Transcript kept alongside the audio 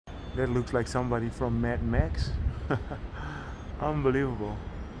That looks like somebody from Mad Max. Unbelievable.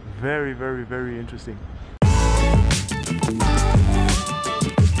 Very, very, very interesting.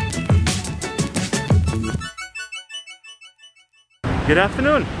 Good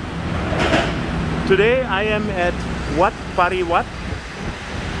afternoon. Today I am at Wat Pariwat,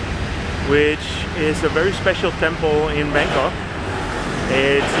 which is a very special temple in Bangkok.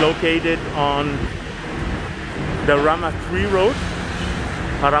 It's located on the Rama 3 road,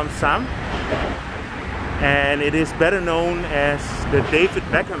 Haram Sam, and it is better known as the David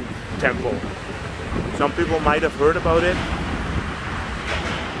Beckham temple. Some people might have heard about it.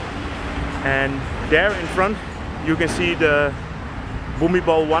 And there in front you can see the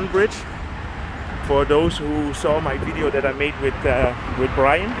Bumibol 1 bridge, for those who saw my video that I made with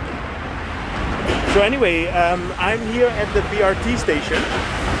Brian. So anyway, I'm here at the BRT station.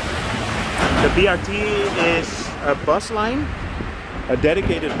 The BRT is a bus line, a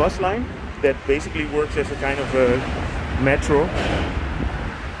dedicated bus line that basically works as a kind of a metro,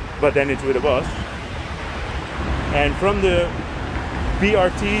 but then it's with a bus. And from the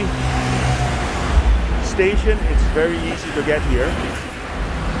BRT station, it's very easy to get here.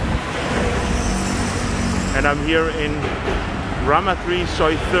 And I'm here in Rama 3,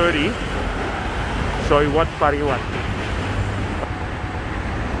 Soi 30, Soi Wat Pariwat.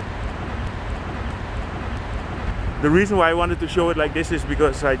 The reason why I wanted to show it like this is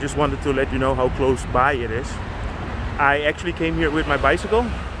because I just wanted to let you know how close by it is. I actually came here with my bicycle,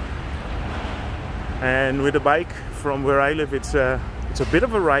 and with a bike from where I live, it's a bit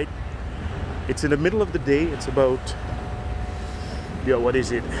of a ride. It's in the middle of the day. It's about, yeah, what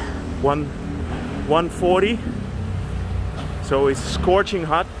is it, 1:40. So it's scorching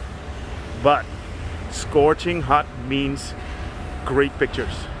hot, but scorching hot means great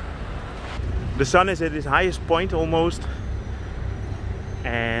pictures. The sun is at its highest point almost,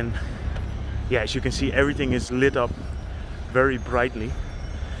 and yeah, as you can see, everything is lit up very brightly.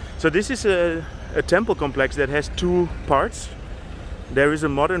 So this is a temple complex that has two parts. There is a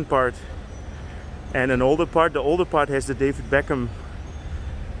modern part and an older part. The older part has the David Beckham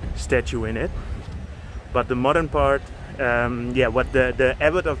statue in it, but the modern part, what the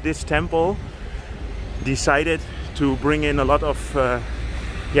abbot of this temple decided to bring in a lot of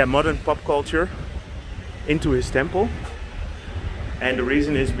modern pop culture into his temple. And the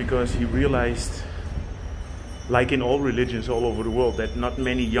reason is because he realized, like in all religions all over the world, that not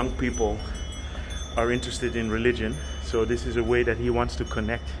many young people are interested in religion. So this is a way that he wants to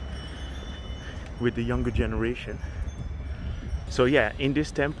connect with the younger generation. So yeah, in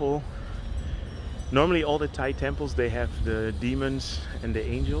this temple, normally all the Thai temples, they have the demons and the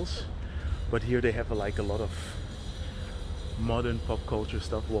angels, but here they have like a lot of modern pop culture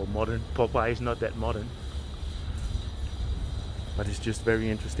stuff. Well, modern, Popeye is not that modern, but it's just very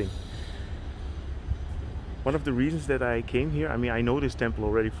interesting. One of the reasons that I came here, I mean, I know this temple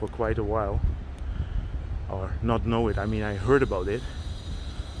already for quite a while, or not know it, I mean, I heard about it,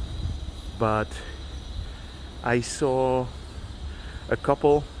 but I saw a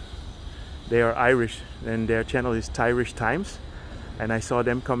couple, they are Irish and their channel is Thairish Times, and I saw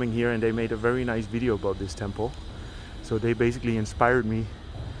them coming here and they made a very nice video about this temple. So they basically inspired me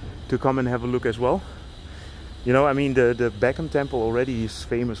to come and have a look as well. You know, I mean, the Beckham temple already is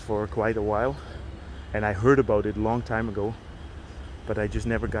famous for quite a while, and I heard about it a long time ago, but I just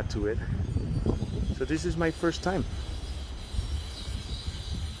never got to it. So this is my first time.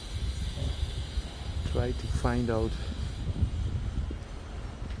 Try to find out.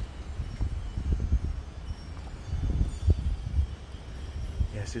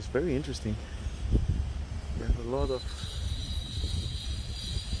 Yes, it's very interesting. We have a lot of...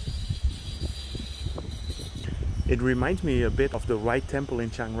 It reminds me a bit of the White Temple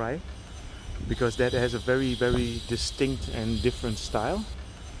in Chiang Rai, because that has a very, very distinct and different style.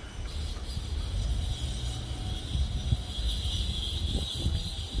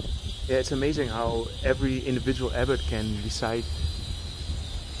 Yeah, it's amazing how every individual abbot can decide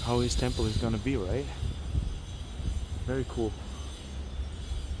how his temple is gonna be, right? Very cool.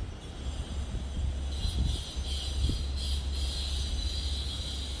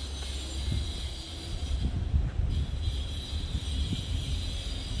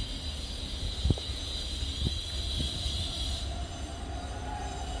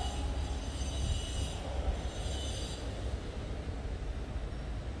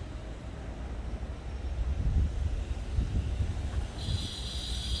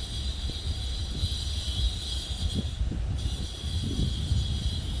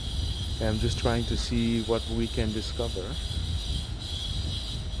 I'm just trying to see what we can discover.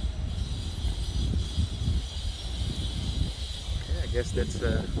 Okay, I guess that's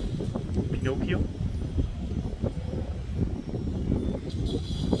Pinocchio.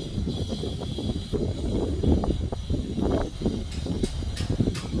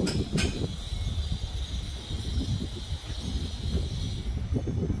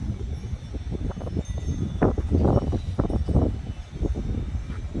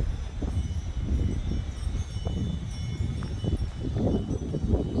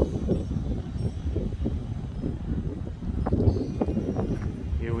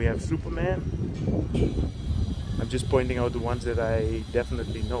 We have Superman. I'm just pointing out the ones that I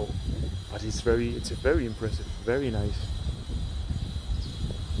definitely know, but it's very impressive, very nice.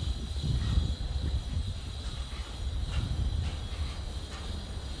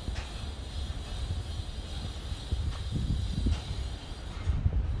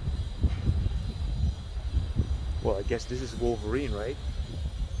 Well, I guess this is Wolverine, right?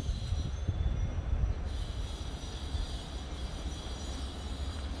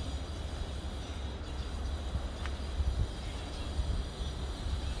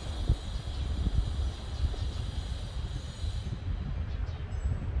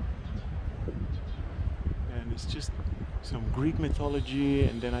 It's just some Greek mythology,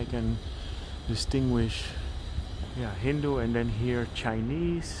 and then I can distinguish, yeah, Hindu, and then here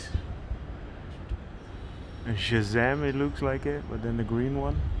Chinese and Shazam, it looks like it, but then the green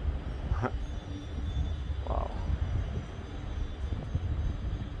one. Wow.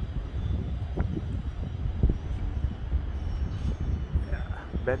 Yeah,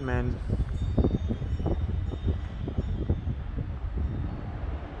 Batman.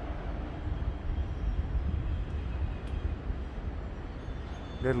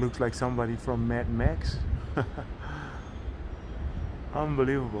 That looks like somebody from Mad Max.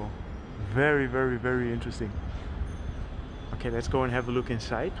 Unbelievable. Very, very, very interesting. Okay, let's go and have a look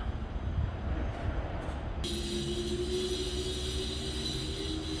inside.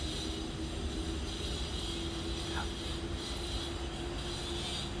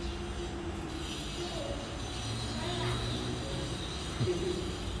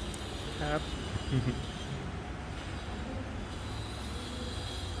 Yep.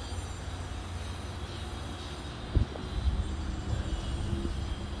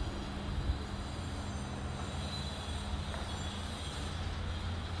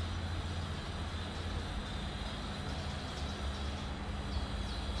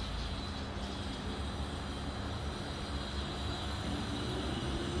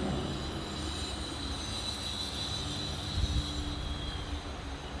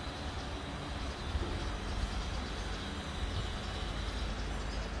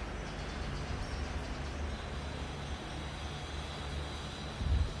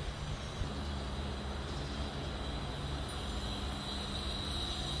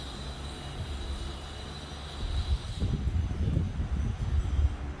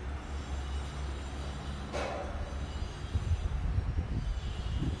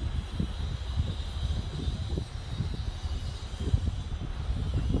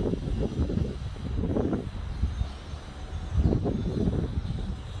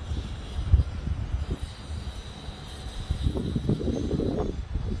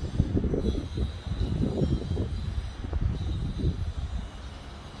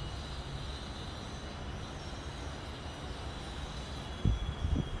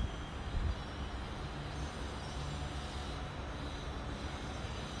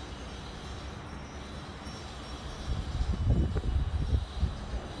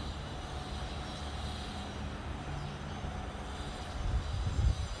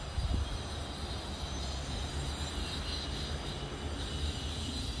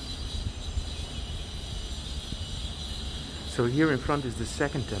 So here in front is the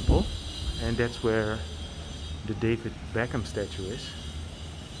second temple, and that's where the David Beckham statue is.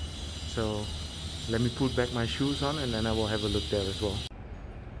 So let me put back my shoes on and then I will have a look there as well.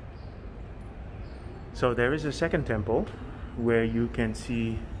 So there is a second temple where you can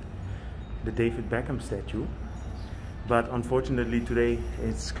see the David Beckham statue, but unfortunately today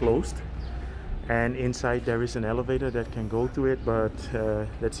it's closed, and inside there is an elevator that can go to it, but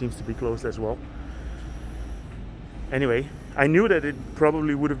that seems to be closed as well. Anyway, I knew that it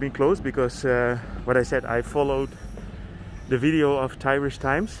probably would have been closed because what I said, I followed the video of Irish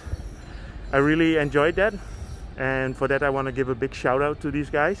Times. I really enjoyed that, and for that I want to give a big shout out to these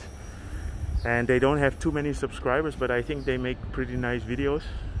guys. And they don't have too many subscribers, but I think they make pretty nice videos.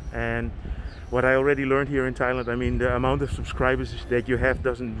 And what I already learned here in Thailand, I mean, the amount of subscribers that you have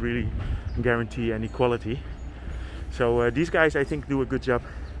doesn't really guarantee any quality. So these guys, I think, do a good job.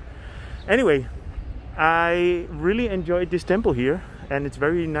 Anyway, I really enjoyed this temple here, and it's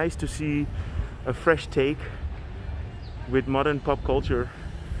very nice to see a fresh take with modern pop culture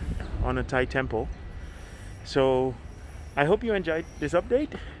on a Thai temple. So I hope you enjoyed this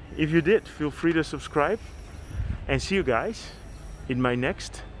update. If you did, feel free to subscribe, and see you guys in my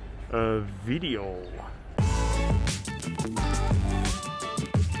next video.